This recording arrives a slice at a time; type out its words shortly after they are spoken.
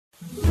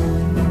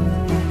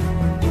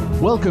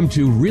Welcome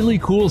to Really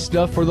Cool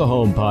Stuff for the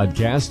Home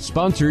podcast,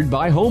 sponsored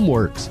by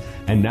HomeWorks.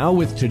 And now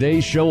with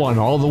today's show on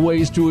all the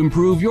ways to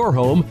improve your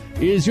home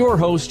is your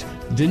host,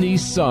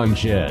 Denise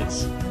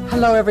Sanchez.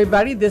 Hello,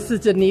 everybody. This is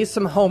Denise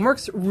from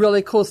HomeWorks,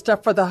 Really Cool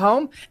Stuff for the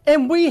Home.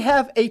 And we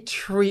have a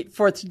treat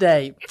for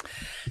today.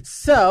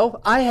 So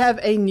I have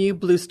a new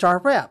Blue Star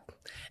rep.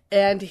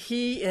 And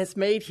he has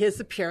made his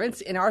appearance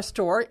in our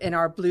store, in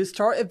our Blue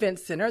Star Event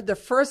Center, the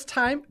first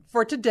time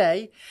for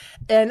today.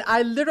 And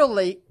I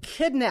literally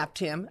kidnapped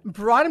him,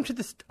 brought him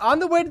on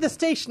the way to the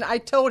station. I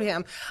told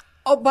him,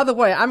 oh, by the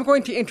way, I'm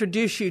going to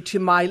introduce you to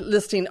my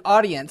listening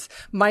audience,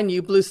 my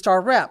new Blue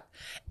Star rep.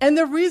 And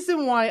the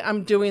reason why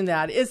I'm doing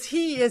that is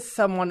he is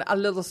someone a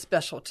little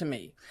special to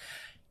me.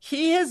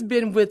 He has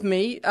been with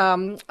me,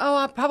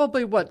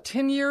 probably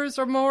 10 years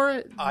or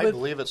more? I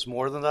believe it's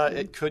more than that.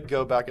 It could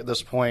go back at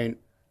this point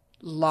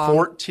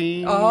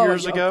 14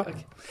 years ago.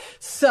 Okay.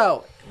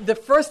 So the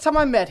first time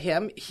I met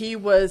him, he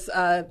was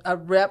a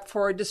rep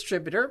for a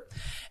distributor.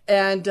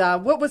 And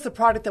what was the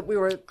product that we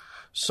were...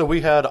 So we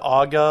had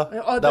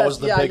AGA. That was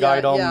the big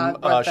item.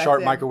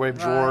 Sharp microwave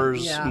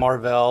drawers,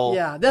 Marvell.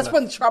 Yeah, that's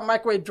when Sharp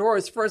microwave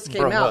drawers first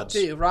came out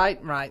too. Right.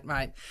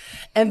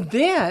 And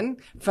then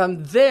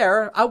from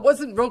there, I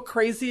wasn't real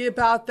crazy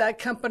about that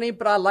company,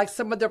 but I liked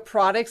some of their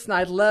products and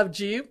I loved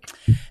you.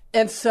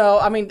 And so,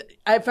 in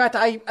fact,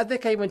 I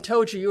think I even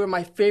told you were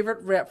my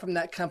favorite rep from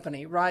that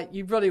company, right?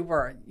 You really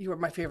were. You were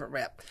my favorite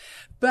rep.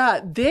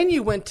 But then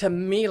you went to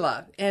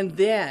Miele, and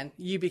then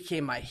you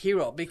became my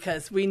hero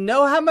because we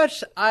know how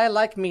much I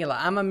like Miele.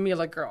 I'm a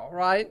Miele girl,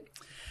 right?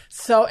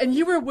 So, and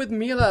you were with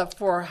Miele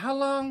for how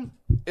long?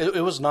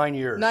 It was 9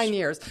 years. 9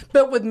 years.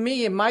 But with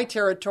me in my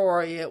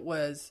territory, it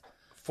was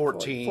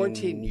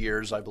 14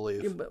 years, I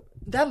believe.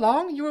 That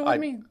long? You were with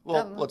me?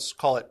 Well, let's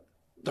call it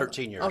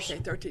 13 years. Okay,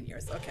 13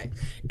 years. Okay.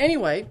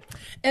 Anyway,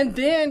 and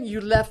then you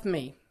left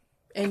me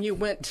and you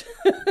went,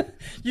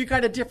 you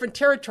got a different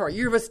territory.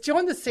 You were still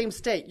in the same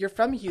state. You're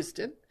from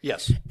Houston.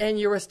 Yes. And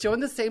you were still in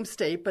the same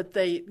state, but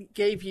they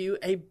gave you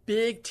a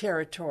big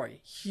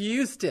territory,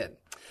 Houston.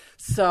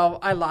 So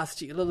I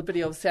lost you, a little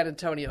bitty old San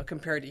Antonio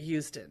compared to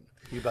Houston.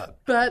 You bet.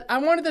 But I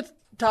wanted to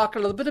talk a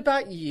little bit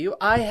about you.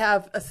 I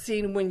have a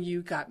scene when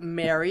you got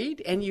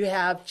married and you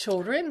have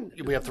children.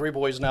 We have 3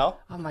 boys now.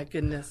 Oh, my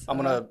goodness. I'm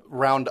going to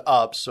round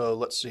up. So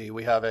let's see.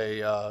 We have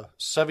a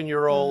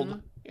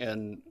 7-year-old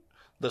in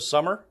the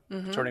summer,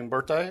 turning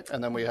birthday.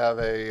 And then we have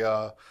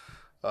a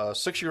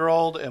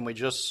 6-year-old. And we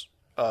just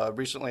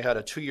recently had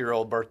a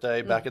 2-year-old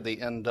birthday back at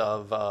the end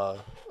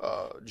of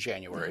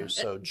January.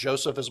 So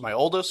Joseph is my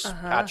oldest.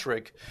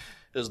 Patrick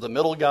is the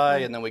middle guy,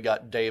 and then we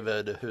got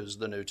David, who's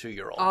the new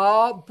 2-year-old.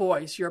 Oh,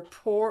 boys, your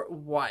poor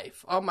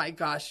wife. Oh, my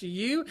gosh.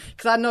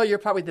 Because I know you're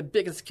probably the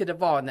biggest kid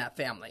of all in that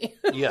family.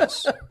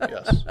 Yes.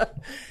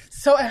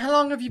 So how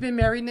long have you been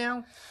married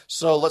now?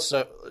 So let's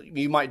say,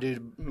 you might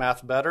do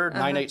math better.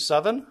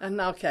 987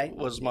 okay.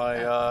 was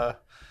my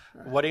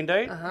wedding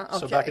date. Okay.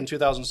 So back in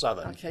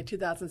 2007. Okay,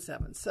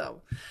 2007.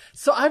 So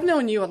I've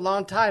known you a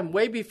long time,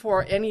 way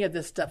before any of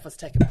this stuff was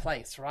taking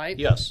place, right?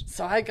 Yes.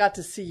 So I got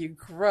to see you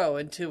grow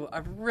into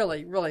a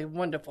really, really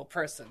wonderful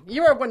person.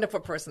 You were a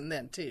wonderful person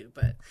then too,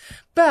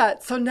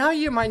 but so now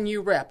you're my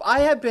new rep.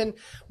 I have been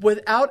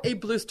without a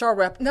Blue Star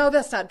rep. No,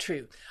 that's not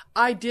true.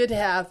 I did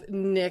have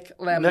Nick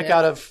Laminette. Nick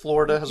out of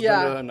Florida has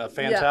been doing a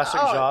fantastic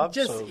job,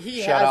 so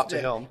shout out to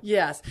him.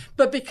 Yes,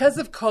 but because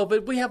of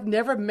COVID, we have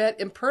never met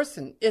in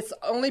person. It's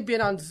only been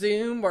on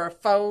Zoom or a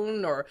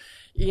phone or,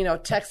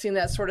 texting,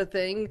 that sort of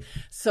thing.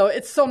 So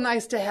it's so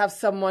nice to have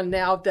someone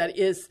now that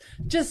is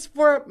just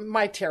for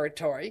my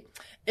territory.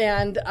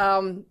 And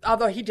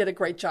although he did a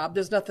great job,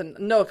 there's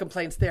no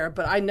complaints there,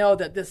 but I know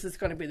that this is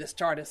going to be the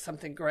start of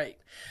something great.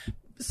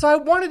 So I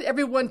wanted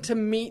everyone to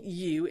meet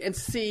you and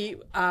see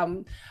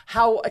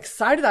how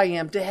excited I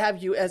am to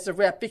have you as a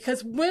rep,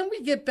 because when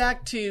we get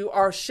back to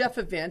our chef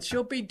events,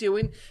 you'll be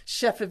doing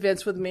chef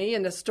events with me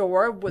in the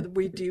store where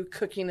we do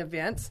cooking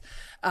events.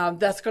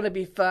 That's going to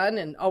be fun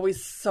and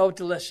always so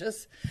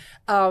delicious.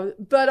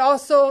 But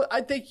also,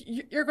 I think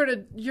you're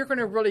going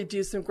to really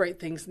do some great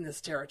things in this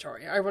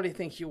territory. I really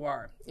think you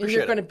are. And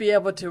you're going to be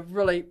able to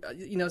really,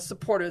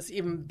 support us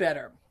even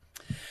better.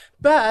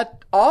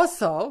 But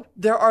also,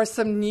 there are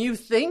some new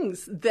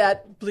things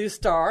that Blue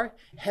Star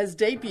has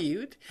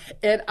debuted,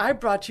 and I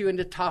brought you in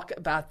to talk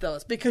about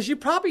those because you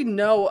probably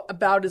know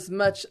about as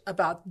much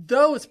about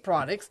those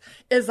products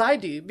as I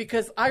do,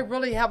 because I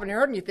really haven't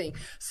heard anything.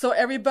 So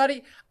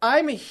everybody,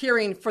 I'm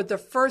hearing for the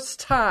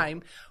first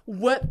time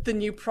what the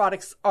new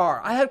products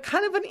are. I had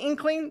kind of an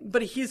inkling,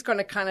 but he's going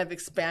to kind of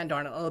expand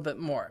on it a little bit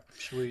more.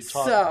 Should we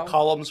talk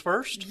columns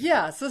first?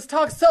 Yes, let's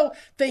talk. So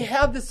they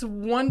have this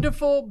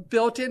wonderful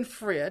built-in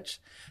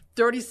fridge,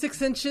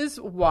 36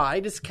 inches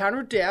wide, is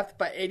counter depth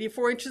by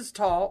 84 inches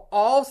tall,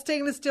 all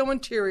stainless steel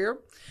interior,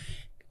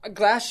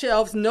 glass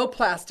shelves, no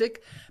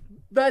plastic.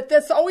 But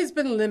that's always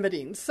been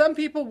limiting. Some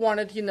people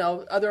wanted,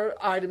 other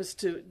items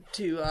to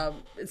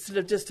instead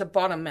of just a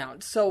bottom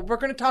mount. So we're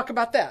going to talk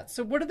about that.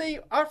 So what are they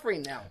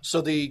offering now?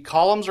 So the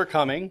columns are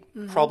coming,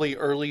 probably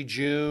early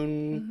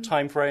June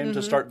timeframe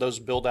to start those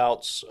build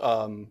outs.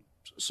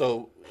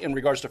 So in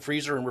regards to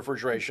freezer and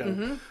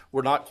refrigeration,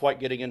 we're not quite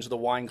getting into the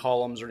wine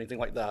columns or anything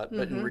like that.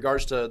 But in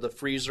regards to the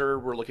freezer,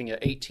 we're looking at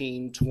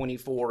 18,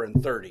 24,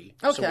 and 30.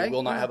 Okay. So we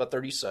will not have a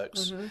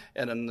 36.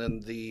 And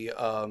then the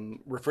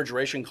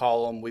refrigeration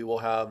column, we will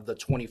have the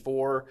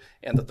 24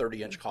 and the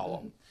 30-inch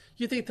column.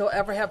 You think they'll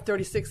ever have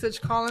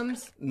 36-inch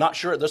columns? Not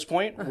sure at this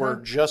point.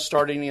 We're just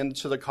starting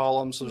into the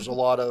columns. So there's a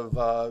lot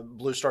of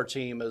Blue Star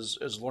team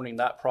is learning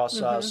that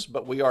process,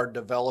 but we are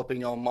developing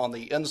them on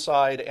the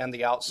inside and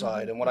the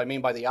outside. And what I mean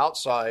by the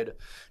outside,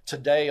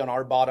 today on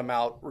our bottom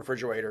out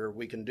refrigerator,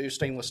 we can do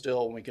stainless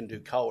steel and we can do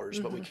colors,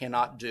 but we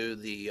cannot do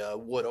the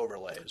wood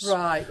overlays.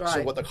 Right.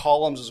 So what the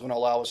columns is going to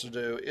allow us to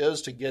do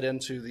is to get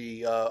into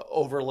the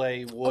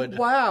overlay wood.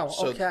 Oh, wow.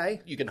 So okay.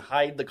 you can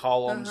hide the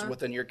columns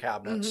within your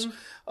cabinets.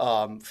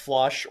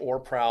 Flush or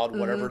proud,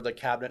 whatever the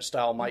cabinet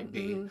style might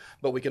be.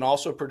 But we can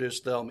also produce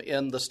them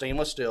in the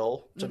stainless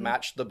steel to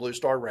match the Blue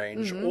Star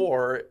range,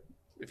 or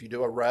if you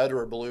do a red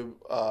or a blue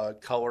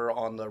color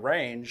on the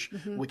range,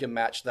 we can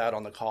match that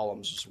on the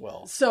columns as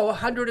well. So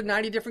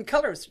 190 different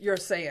colors, you're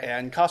saying?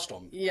 And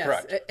custom, yes.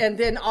 Correct. And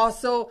then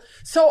also,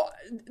 so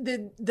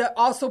the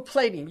also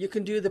plating, you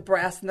can do the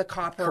brass and the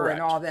copper Correct.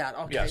 And all that.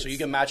 Okay. Yeah, so you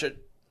can match it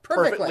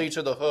perfectly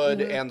to the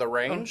hood and the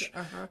range,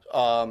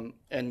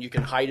 and you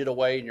can hide it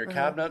away in your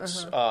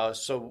cabinets.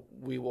 So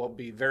we will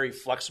be very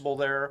flexible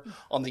there.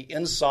 On the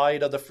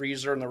inside of the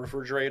freezer and the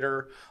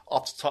refrigerator,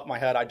 off the top of my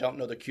head, I don't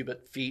know the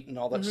cubic feet and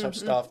all that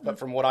stuff, but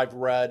from what I've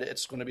read,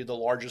 it's going to be the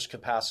largest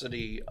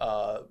capacity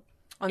on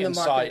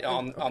inside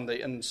on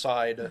the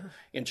inside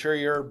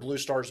interior. Blue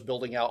Star's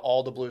building out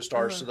all the Blue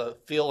Stars, so the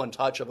feel and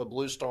touch of a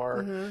Blue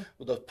Star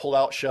with the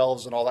pull-out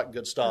shelves and all that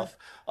good stuff.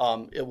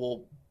 It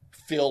will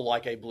feel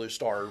like a Blue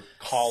Star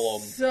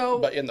column,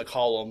 but in the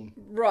column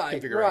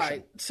configuration.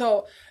 Right.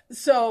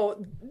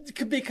 So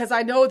because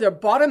I know their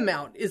bottom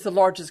mount is the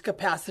largest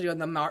capacity on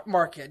the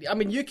market. I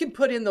mean, you can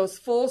put in those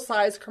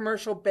full-size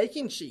commercial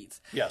baking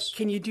sheets. Yes.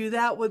 Can you do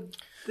that with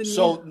the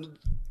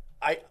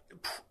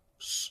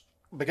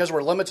because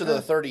we're limited to the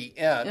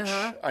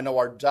 30-inch, I know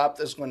our depth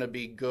is going to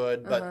be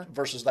good, but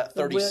versus that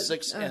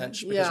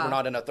 36-inch, because we're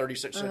not in a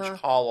 36-inch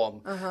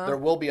column, there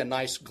will be a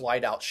nice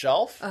glide-out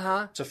shelf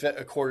to fit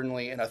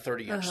accordingly in a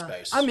 30-inch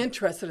space. I'm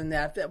interested in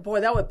that.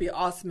 Boy, that would be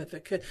awesome if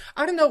it could.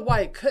 I don't know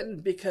why it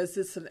couldn't, because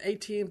it's an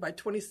 18 by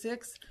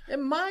 26. It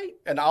might.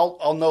 And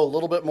I'll know a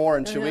little bit more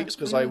in 2 weeks,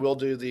 because I will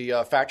do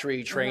the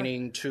factory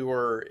training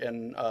tour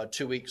in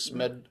 2 weeks,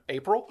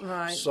 mid-April.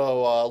 Right.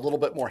 So a little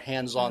bit more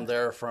hands-on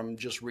there from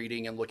just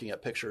reading and looking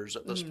at pictures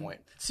at this point.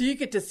 So you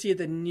get to see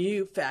the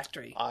new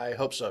factory. I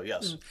hope so,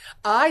 yes.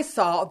 I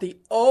saw the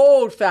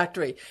old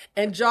factory.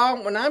 And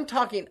John, when I'm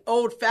talking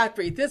old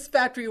factory, this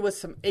factory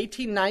was from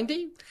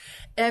 1890.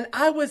 And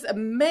I was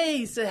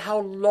amazed at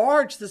how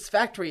large this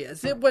factory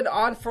is. It went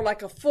on for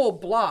like a full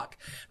block.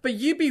 But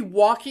you'd be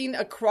walking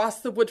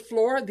across the wood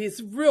floor,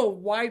 these real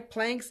wide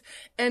planks.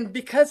 And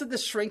because of the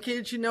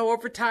shrinkage,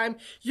 over time,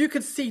 you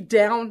could see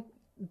down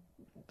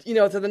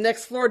to the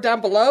next floor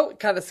down below.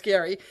 Kind of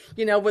scary,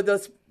 with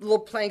those little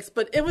planks.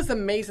 But it was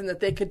amazing that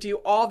they could do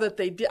all that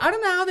they did. I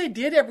don't know how they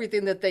did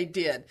everything that they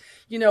did,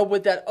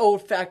 with that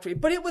old factory.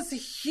 But it was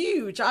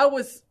huge. I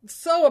was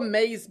so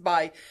amazed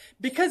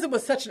because it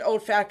was such an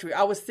old factory.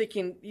 I was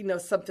thinking,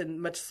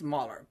 something much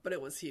smaller, but it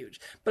was huge.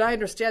 But I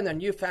understand their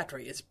new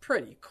factory is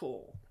pretty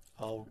cool.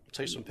 I'll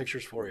take some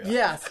pictures for you.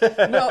 Yes.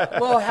 No,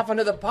 we'll have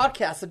another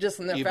podcast just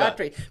in their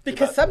factory.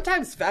 Because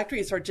sometimes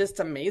factories are just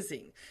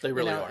amazing. They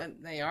really are.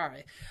 And they are.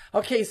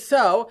 Okay,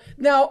 so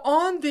now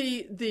on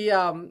the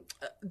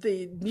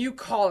new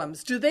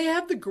columns, do they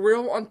have the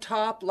grill on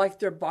top like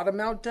their bottom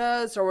mount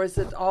does, or is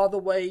it all the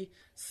way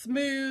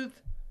smooth?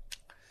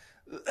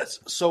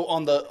 So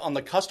on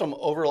the custom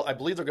overlay, I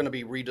believe they're going to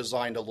be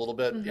redesigned a little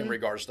bit in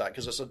regards to that,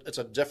 because it's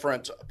a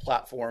different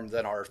platform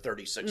than our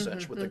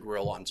 36-inch with the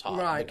grill on top.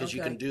 Right, because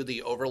you can do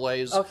the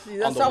overlays on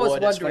the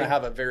wood. It's going to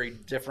have a very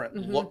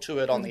different look to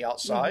it on the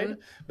outside,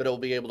 but it will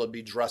be able to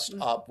be dressed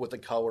up with the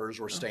colors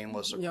or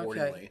stainless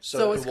accordingly. Okay.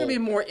 So it's going to be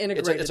more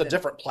integrated. It's a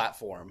different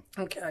platform.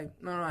 Okay.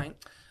 All right.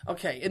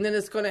 Okay, and then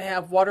it's going to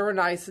have water and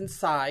ice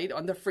inside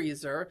on the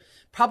freezer.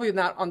 Probably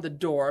not on the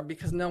door,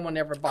 because no one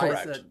ever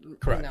buys it.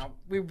 Correct.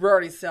 We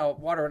rarely sell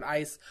water and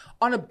ice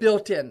on a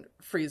built-in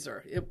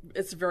freezer.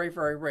 It's very,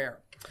 very rare.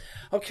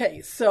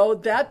 Okay, so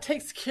that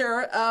takes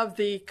care of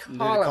the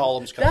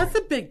columns. That's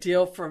a big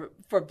deal for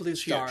Blue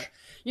Star. Huge.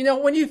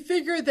 When you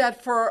figure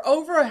that for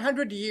over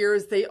 100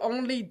 years, they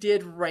only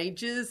did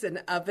ranges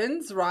and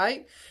ovens,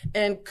 right?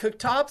 And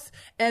cooktops.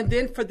 And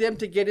then for them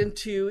to get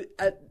into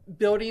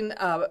building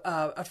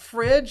a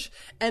fridge,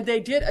 and they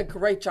did a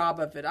great job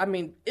of it. I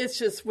mean, it's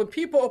just, when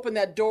people open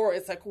that door,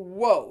 it's like,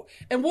 whoa.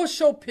 And we'll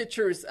show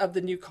pictures of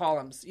the new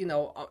columns,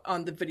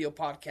 on the video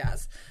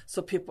podcast.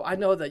 So people, I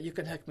know that you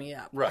can hook me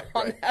up. Right.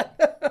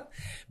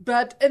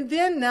 That. And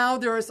then now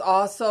there is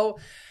also,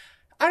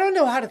 I don't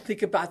know how to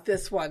think about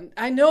this one.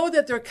 I know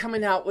that they're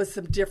coming out with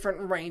some different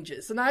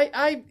ranges,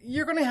 and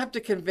you're going to have to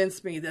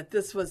convince me that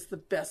this was the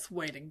best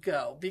way to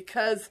go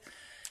because,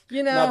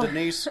 Now,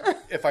 Denise,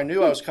 if I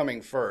knew I was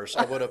coming first,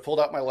 I would have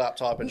pulled out my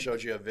laptop and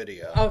showed you a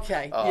video.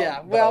 Okay, yeah.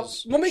 But Well,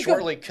 I was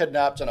shortly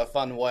kidnapped in a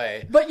fun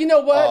way. But you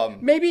know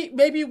what?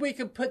 Maybe we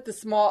could put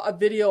a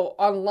video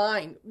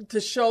online to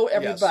show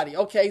everybody. Yes.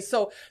 Okay,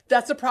 so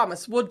that's a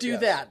promise. We'll do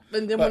that.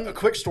 And then a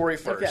quick story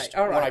first. Okay,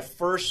 all right. When I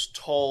first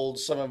told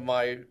some of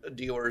my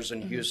dealers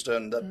in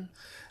Houston that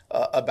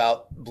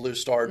about Blue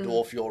Star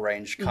dual fuel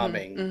range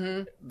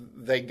coming,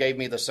 they gave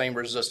me the same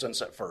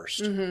resistance at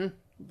first.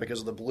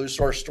 Because of the Blue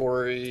Star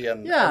story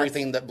and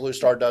everything that Blue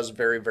Star does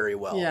very, very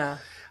well. Yeah.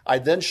 I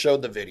then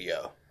showed the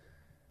video,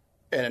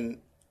 and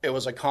it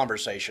was a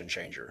conversation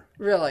changer.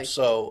 Really?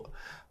 So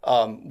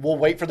we'll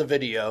wait for the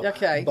video.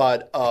 Okay.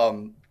 But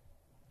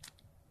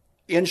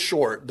in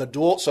short,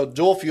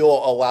 dual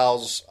fuel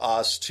allows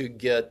us to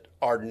get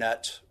our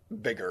net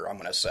bigger, I'm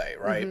going to say,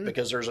 right?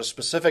 Because there's a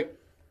specific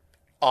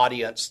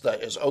audience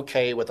that is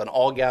okay with an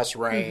all-gas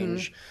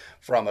range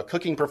from a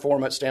cooking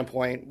performance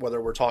standpoint,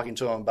 whether we're talking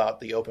to them about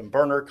the open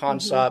burner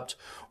concept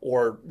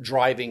or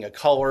driving a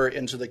color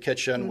into the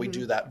kitchen. We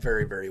do that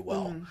very, very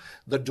well.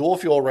 The dual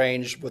fuel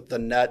range with the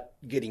net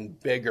getting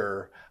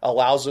bigger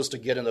allows us to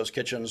get in those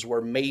kitchens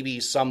where maybe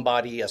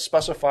somebody, a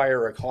specifier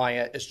or a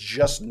client, is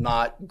just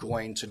not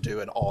going to do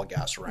an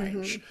all-gas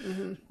range.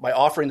 By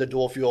offering the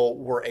dual fuel,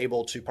 we're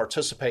able to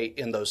participate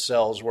in those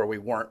sales where we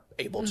weren't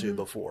able to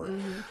before.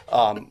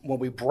 When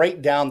we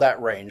break down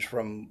that range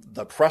from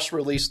the press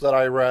release that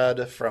I read,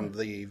 from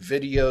the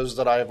videos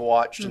that I've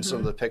watched and some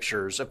of the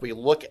pictures, if we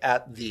look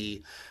at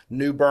the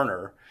new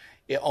burner,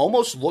 it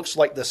almost looks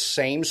like the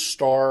same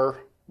Star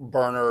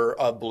burner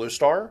of Blue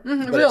Star,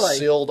 but it's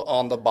sealed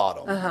on the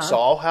bottom. So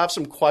I'll have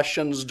some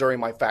questions during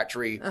my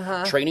factory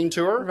training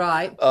tour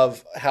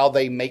of how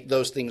they make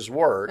those things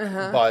work,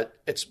 but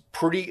it's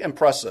pretty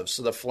impressive.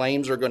 So the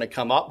flames are going to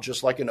come up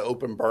just like an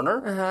open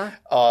burner.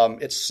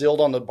 It's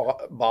sealed on the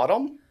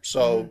bottom,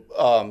 so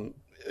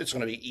it's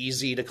going to be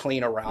easy to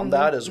clean around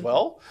that as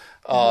well.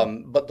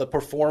 But the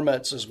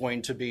performance is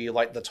going to be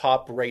like the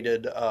top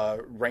rated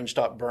range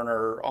top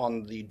burner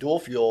on the dual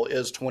fuel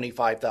is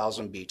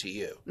 25,000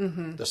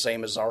 BTU, the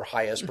same as our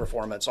highest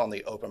performance on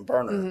the open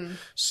burner.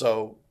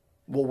 So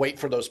we'll wait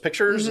for those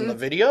pictures in the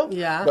video,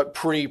 but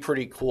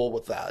pretty cool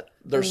with that.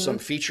 There's some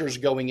features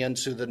going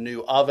into the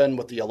new oven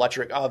with the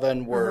electric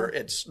oven where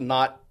it's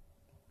not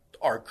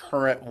our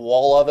current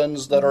wall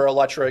ovens that are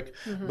electric,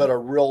 but a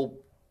real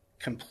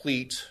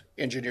complete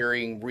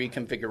engineering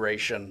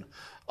reconfiguration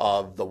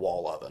of the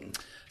wall oven.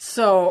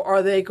 So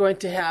are they going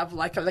to have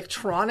like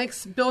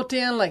electronics built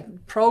in,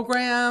 like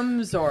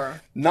programs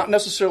or? Not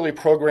necessarily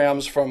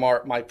programs from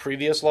my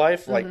previous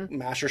life, like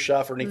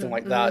MasterChef or anything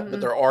like that, but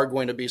there are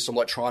going to be some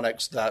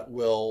electronics that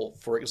will,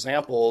 for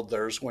example,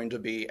 there's going to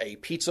be a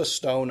pizza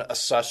stone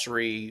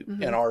accessory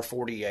in our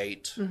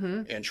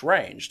 48-inch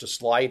range to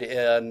slide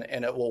in,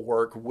 and it will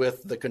work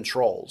with the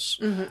controls.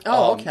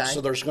 Oh, okay.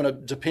 So there's going to,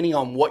 depending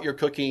on what you're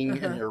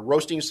cooking and you're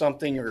roasting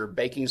something or you're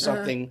baking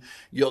something,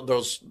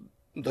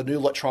 the new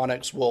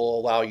electronics will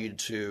allow you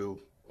to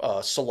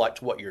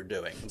select what you're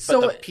doing.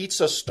 But the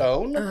pizza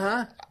stone,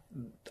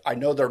 I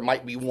know there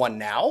might be one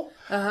now,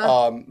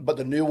 but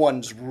the new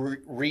one's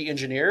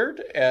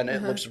re-engineered, and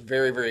it looks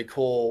very, very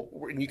cool.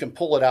 And you can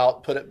pull it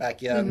out, put it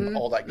back in,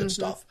 all that good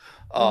stuff.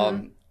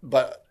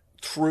 But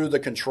through the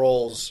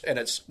controls, and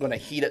it's going to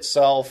heat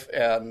itself,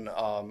 and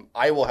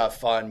I will have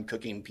fun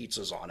cooking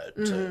pizzas on it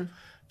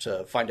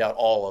to find out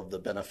all of the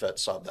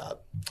benefits of that.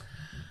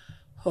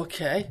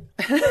 Okay.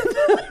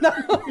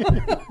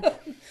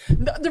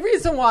 The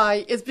reason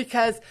why is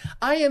because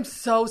I am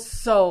so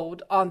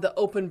sold on the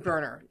open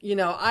burner.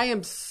 I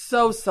am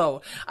so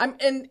sold.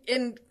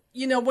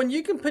 When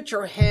you can put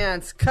your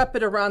hands, cup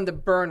it around the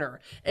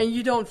burner, and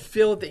you don't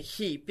feel the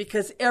heat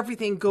because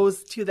everything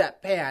goes to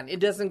that pan.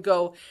 It doesn't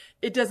go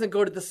to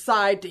the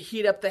side to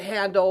heat up the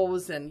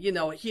handles and,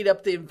 heat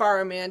up the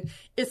environment.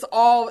 It's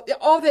all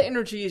the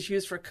energy is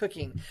used for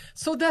cooking.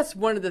 So that's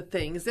one of the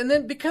things. And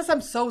then because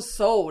I'm so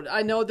sold,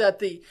 I know that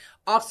the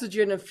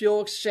oxygen and fuel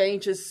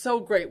exchange is so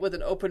great with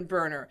an open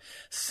burner.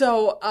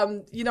 So,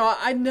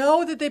 I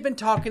know that they've been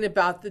talking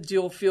about the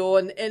dual fuel,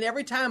 and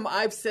every time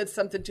I've said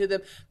something to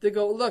them, they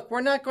go, look, we're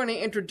not going to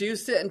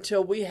introduce it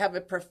until we have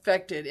it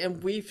perfected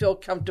and we feel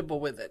comfortable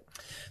with it.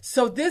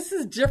 So this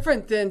is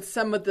different than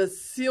some of the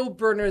seal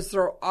burners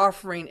they're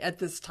offering at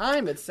this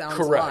time, it sounds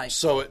Correct. like.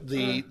 So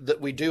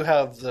we do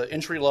have the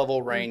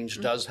entry-level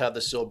range does have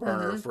the seal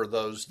burner for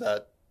those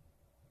that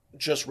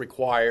just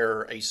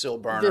require a seal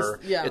burner.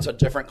 It's a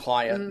different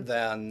client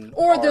than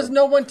there's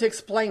no one to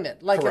explain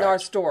it, like in our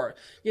store.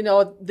 They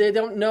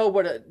don't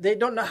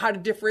know how to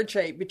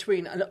differentiate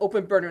between an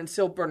open burner and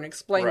seal burner.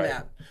 Explain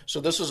that.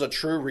 So this is a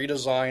true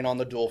redesign on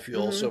the dual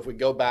fuel. So if we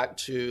go back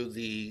to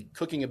the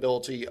cooking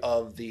ability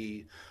of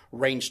the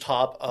range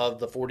top of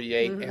the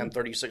 48 and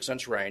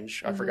 36-inch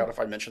range. I forgot if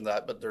I mentioned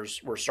that, but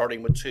we're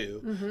starting with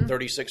two,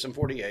 36 and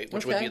 48,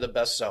 which would be the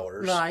best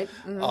sellers. Right.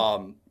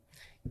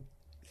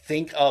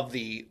 think of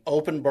the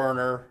open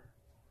burner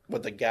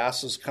with the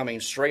gases coming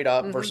straight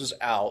up versus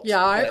out.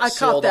 Yeah, I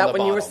caught that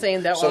when you were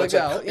saying that a while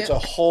ago. It's a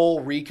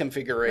whole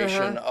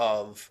reconfiguration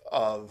of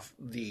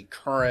the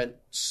current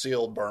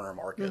sealed burner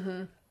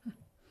market.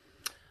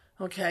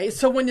 Okay,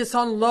 so when it's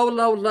on low,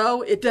 low,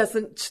 low, it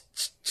doesn't...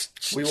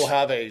 We will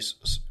have a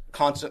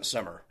constant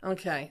simmer.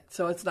 Okay,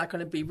 so it's not going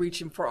to be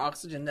reaching for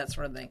oxygen, that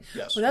sort of thing.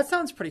 Yes. Well, that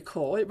sounds pretty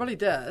cool. It really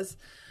does.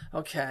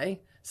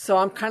 Okay, so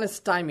I'm kind of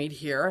stymied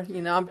here.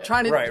 You know, I'm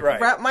trying to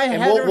wrap my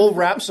head around. And we'll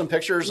wrap some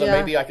pictures, and Yeah.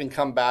 maybe I can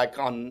come back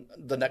on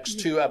the next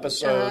 2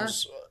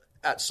 episodes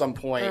at some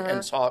point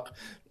and talk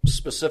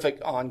specific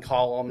on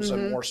columns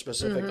and more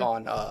specific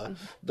on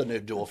the new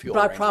dual fuel But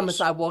I ranges.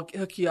 promise I will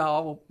hook you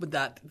all with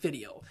that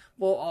video.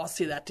 We'll all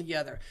see that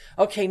together.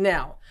 Okay,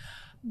 now,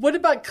 what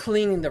about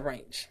cleaning the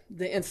range,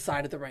 the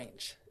inside of the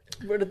range?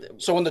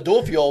 So in the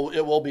dual fuel,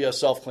 it will be a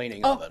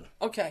self-cleaning oven.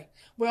 Okay.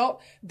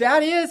 Well,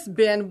 that has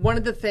been one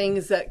of the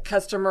things that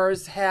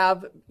customers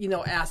have,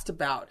 asked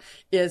about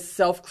is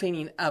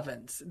self-cleaning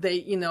ovens.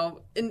 They,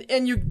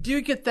 and you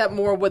do get that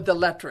more with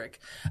electric.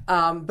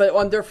 But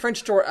on their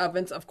French door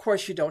ovens, of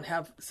course, you don't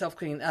have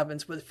self-cleaning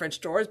ovens with French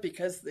doors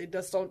because they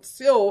just don't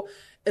seal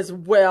as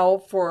well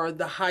for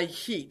the high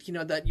heat,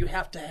 that you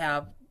have to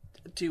have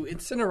to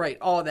incinerate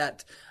all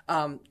that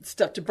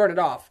stuff to burn it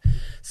off.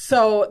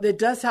 So it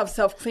does have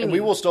self-cleaning. And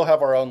we will still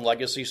have our own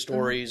legacy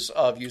stories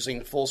of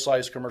using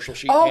full-size commercial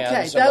sheet Okay,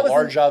 pans that and the was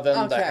large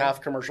oven, the okay.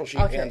 half commercial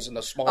sheet Okay. pans, and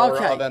the smaller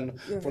Okay. oven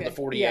for the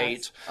 48.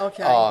 Yes.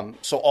 Okay.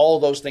 So all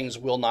of those things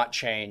will not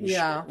change.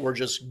 Yeah. We're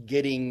just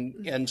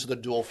getting into the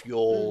dual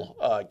fuel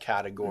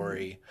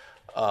category.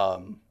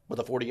 With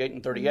a 48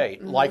 and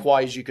 38.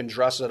 Likewise, you can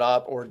dress it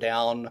up or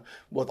down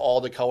with all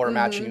the color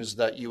matchings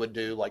that you would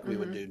do like we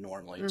would do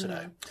normally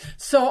today.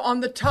 So on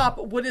the top,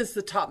 what is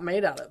the top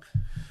made out of?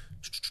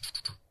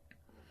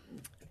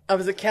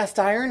 Is it cast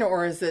iron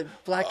or is it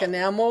black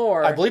enamel?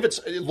 Or I believe it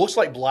looks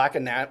like black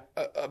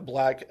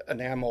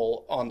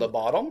enamel on the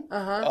bottom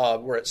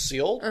where it's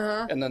sealed.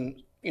 And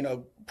then,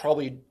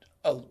 probably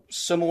a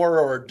similar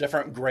or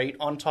different grate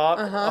on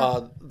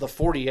top. The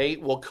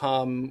 48 will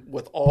come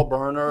with all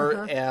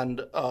burner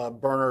and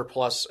burner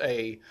plus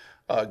a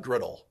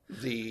griddle.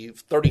 The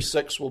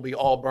 36 will be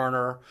all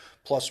burner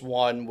plus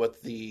one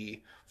with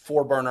the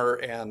 4 burner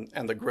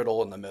and the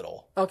griddle in the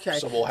middle. Okay.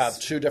 So we'll have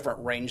 2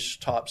 different range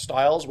top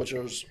styles, which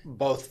is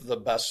both the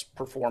best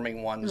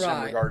performing ones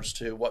in regards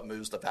to what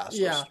moves the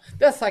fastest. Yeah,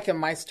 that's like in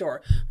my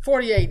store.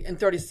 48 and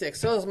 36,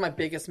 those are my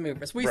biggest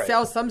movers. We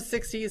sell some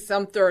 60s,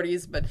 some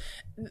 30s, but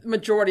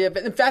majority of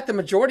it, in fact, the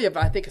majority of it,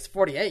 I think, is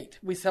 48.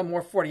 We sell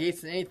more 48s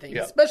than anything,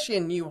 especially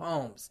in new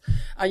homes.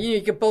 You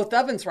get both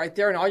ovens right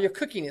there, and all your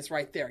cooking is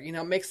right there.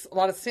 It makes a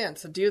lot of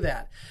sense to do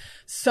that.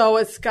 So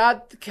it's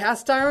got the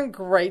cast iron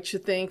grate, you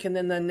think, and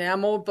then the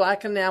enamel,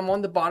 black enamel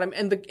on the bottom.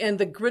 And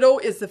the griddle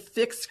is the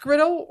fixed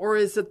griddle, or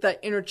is it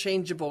the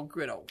interchangeable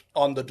griddle?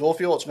 On the dual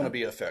fuel, it's going to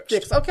be a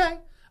fixed. Okay.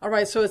 All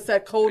right. So it's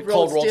that cold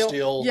rolled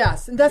steel.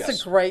 Yes. And that's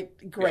a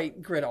great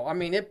griddle. I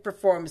mean, it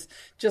performs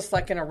just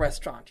like in a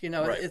restaurant.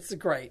 It's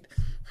great.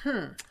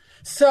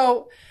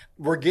 So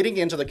we're getting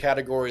into the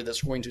category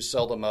that's going to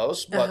sell the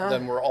most, but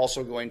then we're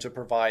also going to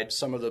provide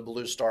some of the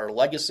Blue Star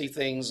legacy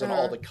things and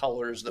all the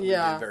colors that we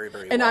do very,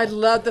 very well. And I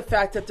love the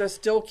fact that they're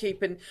still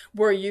keeping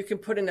where you can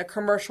put in a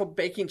commercial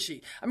baking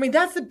sheet. I mean,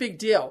 that's a big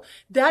deal.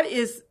 That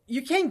is,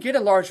 you can't get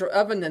a larger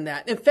oven than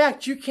that. In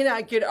fact, you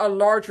cannot get a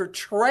larger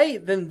tray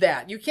than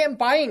that. You can't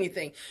buy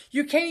anything.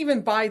 You can't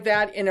even buy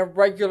that in a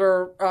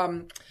regular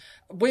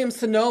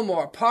Williams-Sonoma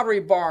or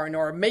Pottery Barn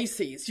or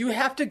Macy's. You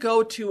have to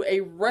go to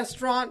a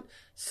restaurant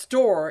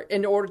store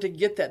in order to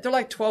get that. They're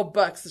like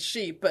 $12 a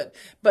sheet, but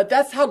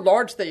that's how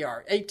large they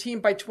are. 18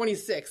 by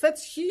 26.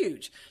 That's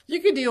huge.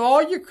 You can do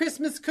all your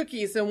Christmas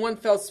cookies in one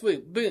fell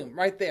swoop. Boom,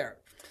 right there.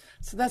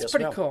 So that's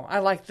pretty cool. I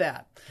like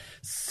that.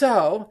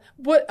 So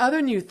what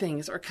other new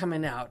things are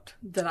coming out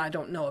that I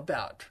don't know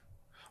about?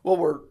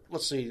 Well,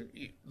 let's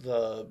see,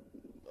 the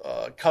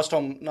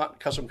not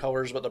custom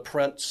colors, but the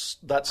prints,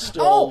 that's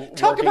still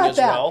talk working about as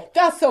that. well.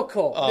 That's so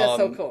cool. That's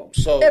so cool.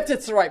 So if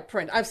it's the right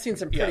print. I've seen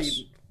some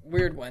pretty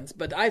weird ones,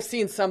 but I've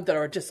seen some that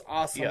are just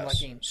awesome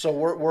looking. So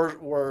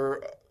we're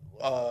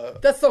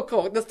that's so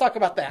cool. Let's talk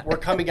about that. We're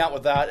coming out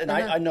with that, and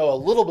I know a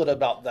little bit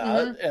about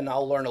that, and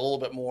I'll learn a little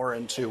bit more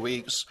in 2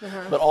 weeks.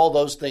 But all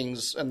those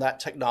things and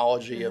that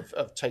technology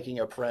of taking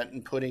a print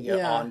and putting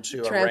it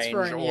onto a range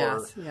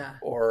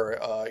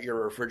or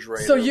your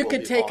refrigerator. So you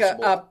could take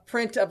a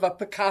print of a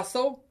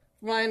Picasso,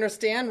 from what I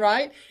understand,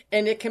 right?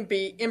 And it can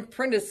be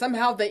imprinted.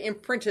 Somehow they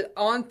imprint it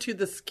onto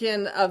the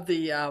skin of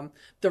the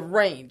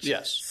range.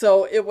 Yes.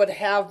 So it would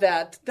have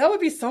that. That would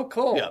be so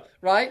cool,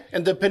 right?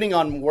 And depending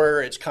on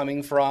where it's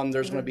coming from,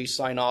 there's going to be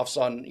sign-offs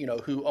on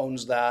who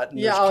owns that and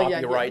there's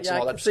copyrights and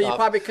all that stuff. So you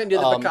probably couldn't do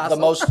the Picasso.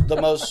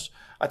 The most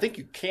I think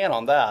you can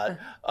on that,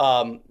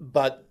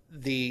 but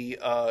the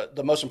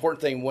most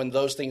important thing when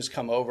those things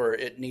come over,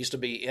 it needs to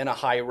be in a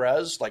high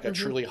res, like a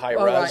truly high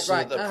res, so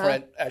that the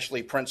print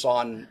actually prints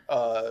on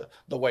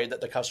the way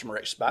that the customer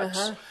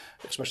expects,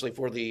 especially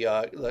for the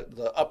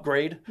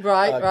upgrade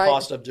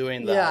cost of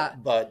doing that. Yeah.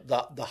 But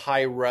the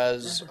high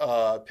res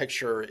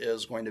picture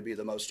is going to be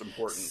the most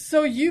important.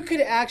 So you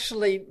could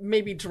actually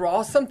maybe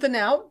draw something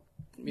out.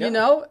 Yeah. You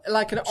know,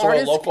 like an So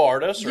artist. a local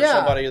artist or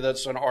somebody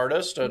that's an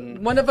artist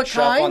and one of a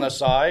chef kind on the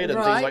side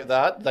and things like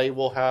that, they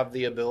will have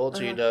the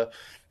ability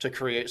to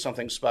create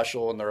something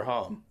special in their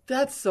home.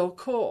 That's so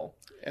cool.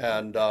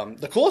 And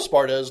the coolest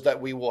part is that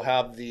we will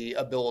have the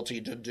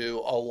ability to do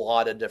a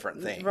lot of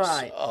different things.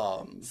 Right.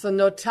 So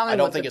no telling. I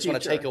don't think it's going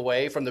to take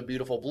away from the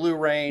beautiful blue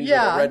range or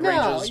the red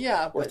ranges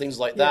or things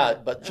like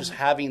that, but just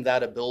having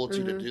that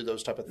ability to do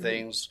those type of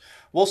things,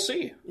 we'll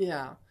see.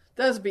 Yeah.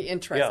 That would be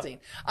interesting.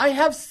 Yeah. I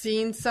have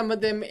seen some of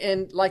them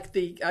in like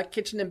the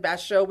Kitchen and Bath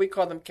show. We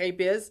call them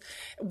K-Biz,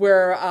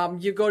 where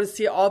you go to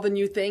see all the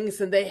new things,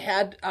 and they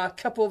had a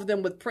couple of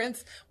them with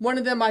prints. One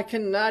of them I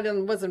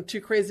wasn't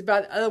too crazy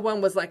about. The other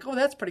one was like, oh,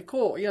 that's pretty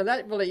cool. You know,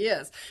 that really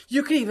is.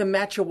 You could even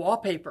match your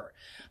wallpaper.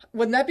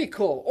 Wouldn't that be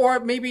cool?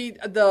 Or maybe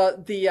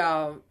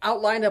the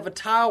outline of a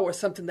tile or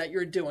something that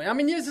you're doing. I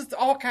mean, there's just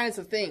all kinds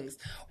of things.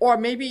 Or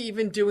maybe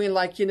even doing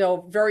like, you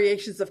know,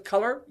 variations of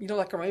color, you know,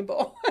 like a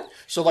rainbow.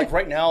 So like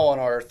right now on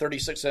our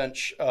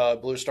 36-inch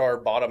Blue Star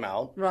bottom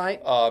mount,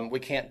 we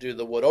can't do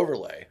the wood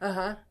overlay.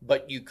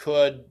 But you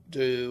could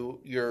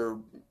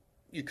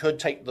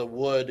take the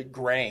wood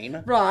grain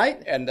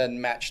and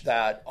then match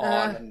that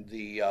on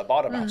the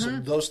bottom mount. So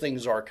those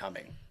things are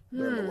coming.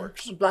 They're in the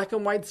works. Black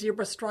and white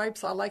zebra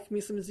stripes. I like me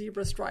some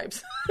zebra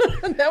stripes.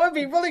 That would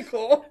be really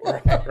cool.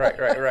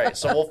 Right.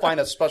 So we'll find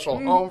a special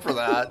home for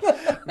that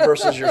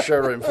versus your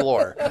showroom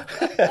floor.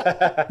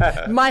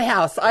 My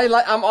house.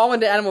 I'm all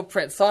into animal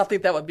print, so I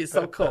think that would be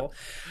so cool.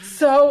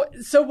 So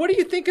what do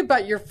you think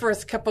about your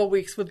first couple of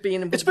weeks with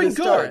being in Blue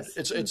Stars?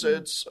 It's been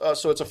good.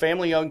 It's a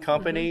family-owned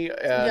company,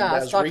 and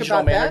as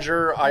regional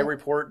manager, I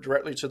report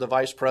directly to the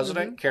vice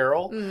president,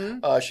 Carol.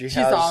 She's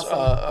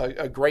awesome.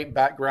 a great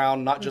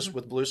background, not just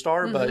with Blue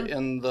Star, but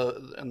in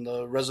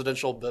the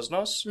residential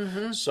business.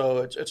 So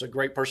it's a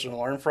great person to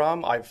learn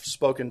from. I've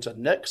spoken to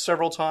Nick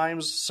several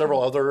times,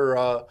 several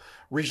other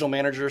regional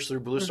managers through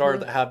Blue Star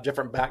that have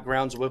different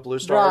backgrounds with Blue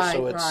Star.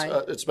 So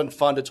it's been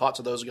fun to talk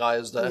to those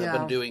guys that have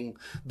been doing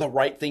the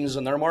right things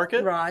in their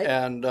market.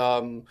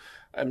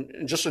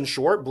 And just in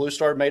short, Blue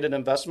Star made an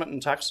investment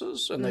in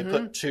Texas, and they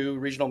put 2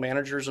 regional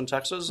managers in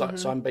Texas.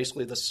 So I'm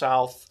basically the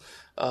South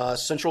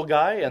Central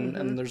guy,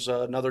 and there's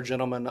another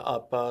gentleman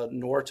up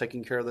north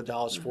taking care of the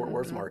Dallas-Fort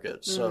Worth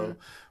market. So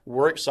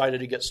we're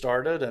excited to get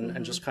started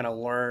and just kind of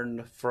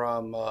learn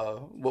from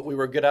what we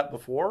were good at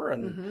before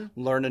and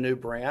learn a new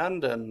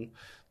brand. And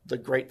the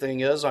great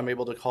thing is I'm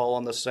able to call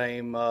on the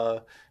same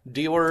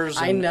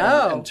dealers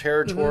and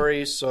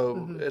territories.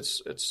 So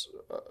it's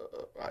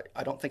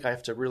I don't think I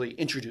have to really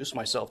introduce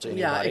myself to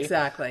anybody. Yeah,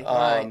 exactly.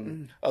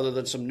 Other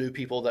than some new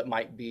people that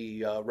might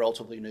be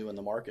relatively new in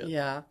the market.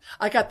 Yeah.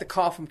 I got the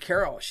call from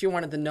Carol. She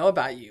wanted to know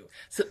about you.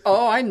 Said,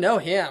 oh, I know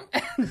him.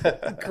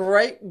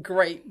 Great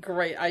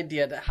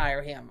idea to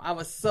hire him. I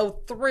was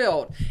so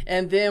thrilled.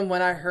 And then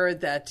when I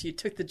heard that you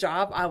took the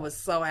job, I was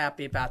so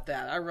happy about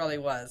that. I really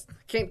was.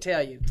 Can't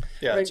tell you.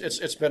 Yeah,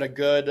 it's been a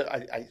good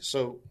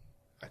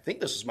I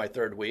think this is my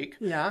 3rd week.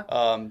 Yeah.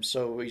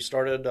 So we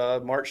started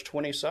March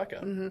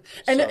 22nd.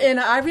 And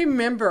I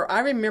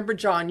remember,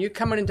 John, you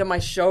coming into my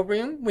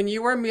showroom when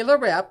you were a Miele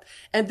rep,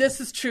 and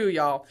this is true,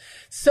 y'all.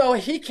 So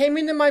he came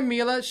into my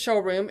Miele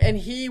showroom, and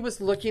he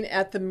was looking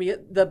at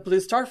the Blue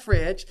Star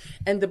fridge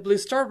and the Blue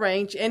Star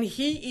range, and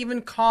he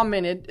even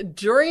commented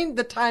during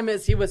the time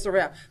as he was a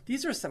rep,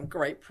 these are some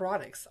great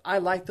products. I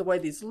like the way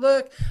these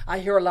look. I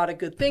hear a lot of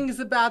good things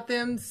about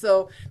them.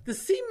 So the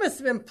seed must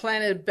have been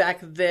planted back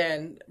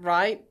then,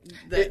 right?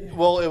 It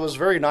was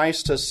very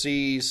nice to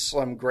see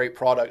some great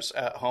products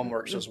at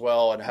HomeWorks as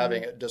well, and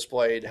having it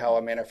displayed how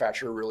a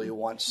manufacturer really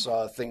wants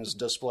things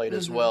displayed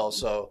as well.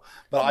 So,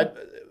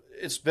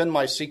 it's been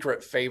my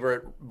secret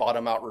favorite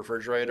bottom-out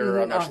refrigerator.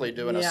 I'm actually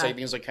doing a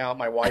savings account.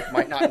 My wife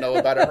might not know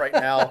about it right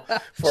now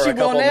for a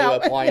couple new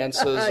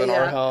appliances in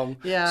our home.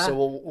 Yeah. So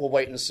we'll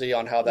wait and see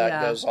on how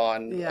that goes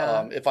on.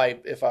 Yeah. If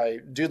I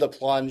do the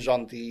plunge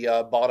on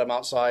the bottom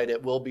outside,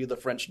 it will be the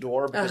French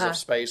door because of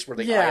space where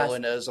the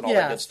island is and all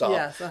that good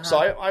stuff. So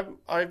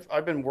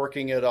I've been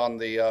working it on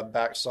the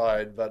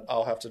backside, but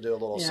I'll have to do a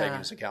little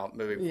savings account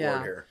moving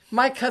forward here.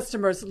 My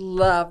customers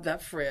love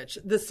that fridge,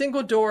 the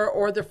single door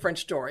or the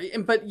French door.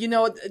 But you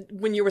know,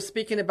 when you were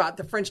speaking about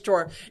the French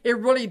door, it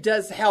really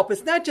does help.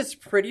 It's not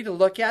just pretty to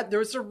look at.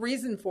 There's a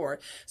reason for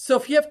it. So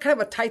if you have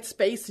kind of a tight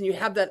space and you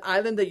have that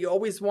island that you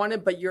always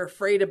wanted, but you're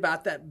afraid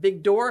about that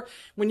big door,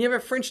 when you have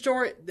a French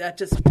door, that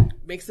just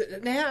makes it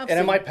an half. And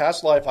in my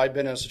past life, I've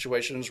been in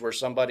situations where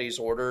somebody's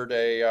ordered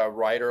a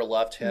right or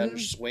left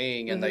hinge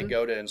swing, and they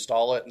go to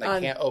install it, and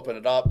they can't open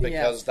it up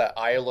because that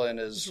island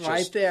is just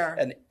right there,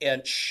 an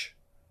inch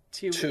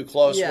too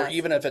close, where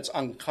even if it's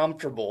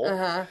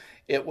uncomfortable,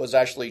 it was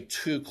actually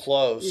too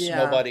close. Yeah.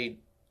 Nobody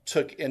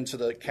took into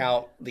the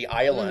account the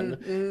island,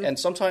 and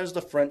sometimes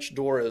the French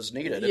door is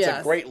needed. It's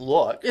Yes. a great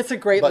look. It's a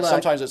great but look.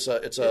 sometimes it's a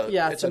a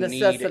need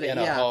necessity, in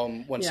a yeah.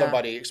 home when Yeah.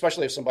 somebody,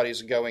 especially if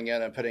somebody's going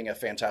in and putting a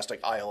fantastic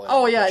island.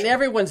 Oh, in the yeah, and kitchen.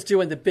 everyone's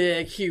doing the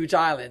big, huge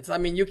islands. I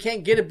mean, you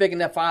can't get a big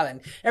enough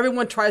island.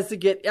 Everyone tries to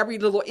get every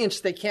little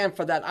inch they can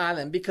for that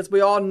island because we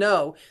all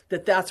know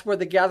that that's where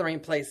the gathering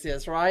place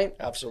is, right?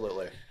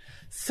 Absolutely.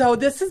 So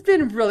this has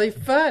been really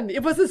fun.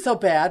 It wasn't so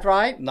bad,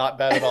 right? Not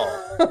bad at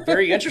all.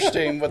 Very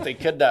interesting with the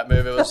kidnap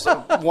move. It was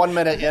 1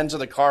 minute into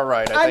the car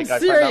ride. I think I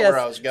found out where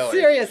I was going.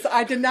 Serious.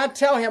 I did not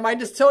tell him. I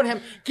just told him,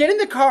 get in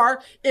the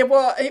car.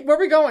 Where are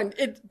we going?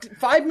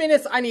 5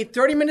 minutes. I need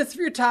 30 minutes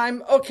of your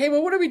time. Okay,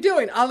 well, what are we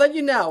doing? I'll let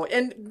you know.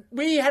 And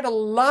we had a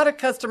lot of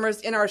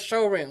customers in our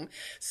showroom.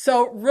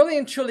 So really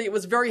and truly, it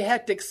was very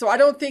hectic. So I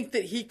don't think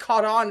that he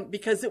caught on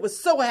because it was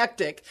so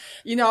hectic.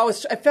 You know,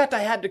 in fact,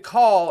 I had to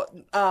call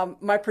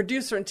my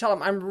producer and tell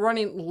him I'm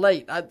running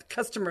late. I have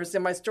customers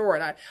in my store,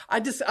 and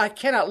I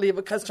cannot leave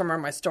a customer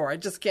in my store. I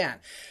just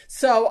can't.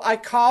 So I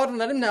called and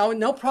let him know.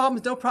 No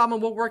problem.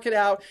 We'll work it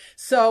out.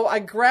 So I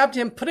grabbed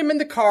him, put him in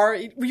the car.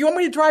 You want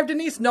me to drive,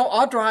 Denise? No,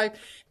 I'll drive.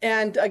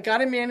 And I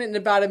got him in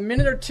about a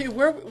minute or two.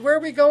 Where are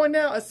we going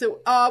now? I said,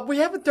 we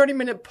have a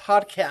 30-minute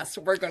podcast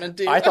we're going to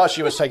do. I thought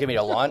she was taking me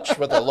to lunch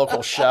with a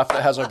local chef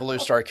that has a Blue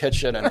Star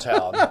Kitchen in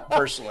town,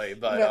 personally.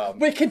 But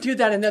we can do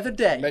that another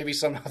day. maybe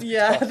some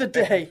other other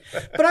day.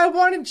 But I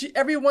wanted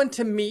everyone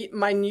to meet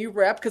my new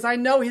rep because I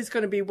know he's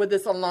going to be with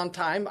us a long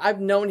time. I've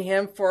known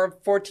him for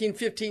 14,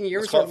 15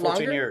 years Let's call or it 14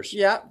 longer. years.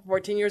 Yeah,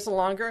 14 years or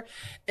longer.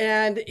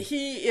 And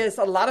he is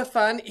a lot of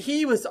fun.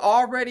 He was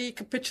already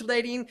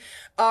capitulating.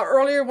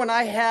 Earlier when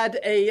I had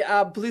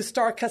a Blue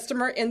Star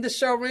customer in the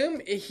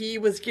showroom, he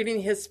was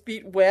getting his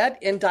feet wet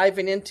and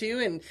diving into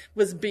and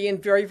was being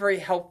very, very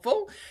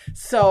helpful.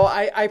 So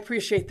I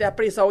appreciate that,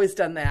 but he's always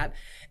done that.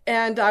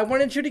 And I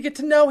wanted you to get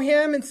to know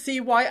him and see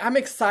why I'm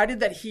excited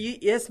that he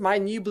is my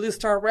new Blue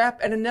Star rep.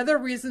 And another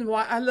reason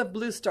why I love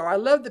Blue Star, I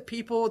love the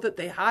people that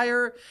they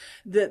hire,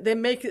 that they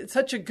make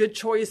such a good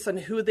choice on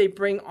who they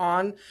bring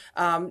on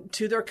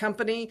to their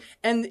company.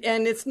 And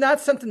it's not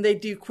something they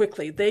do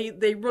quickly.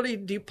 They really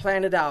do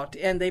plan it out,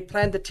 and they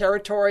plan the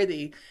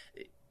territory.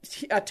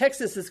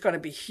 Texas is going to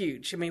be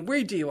huge. I mean,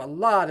 we do a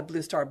lot of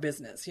Blue Star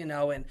business, you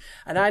know, and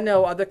I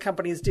know other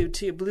companies do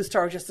too. Blue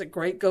Star is just a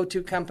great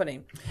go-to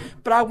company.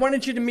 But I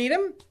wanted you to meet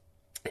him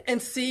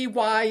and see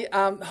why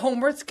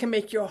HomeWorks can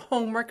make your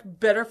homework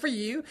better for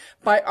you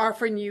by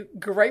offering you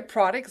great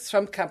products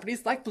from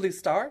companies like Blue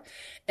Star.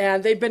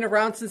 And they've been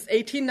around since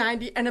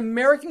 1890, an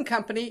American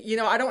company. You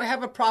know, I don't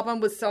have a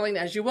problem with selling,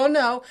 as you well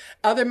know,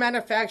 other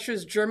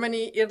manufacturers,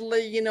 Germany,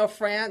 Italy, you know,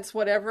 France,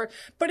 whatever.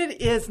 But it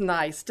is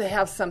nice to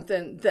have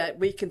something that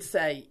we can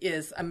say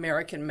is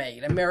American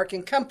made,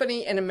 American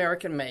company and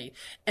American made,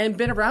 and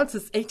been around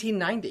since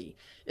 1890.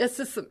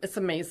 It's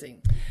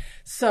amazing.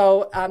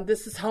 So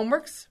this is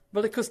HomeWorks.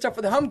 Really cool stuff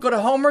for the home. Go to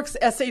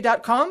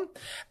homeworkssa.com.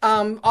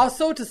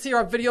 Also, to see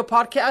our video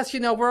podcast,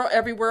 you know, we're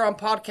everywhere on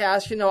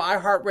podcasts, you know,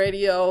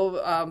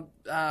 iHeartRadio,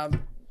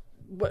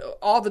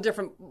 all the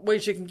different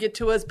ways you can get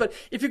to us. But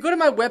if you go to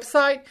my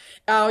website,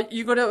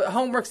 you go to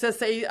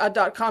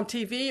homeworkssa.com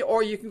TV,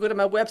 or you can go to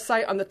my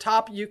website. On the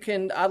top, you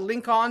can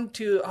link on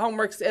to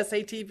HomeWorks SA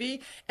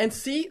TV and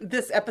see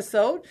this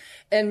episode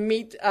and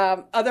meet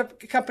other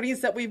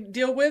companies that we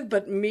deal with,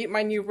 but meet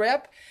my new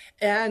rep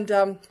and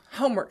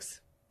HomeWorks.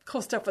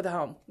 Cool stuff for the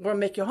home. We're going to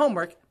make your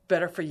homework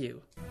better for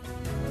you.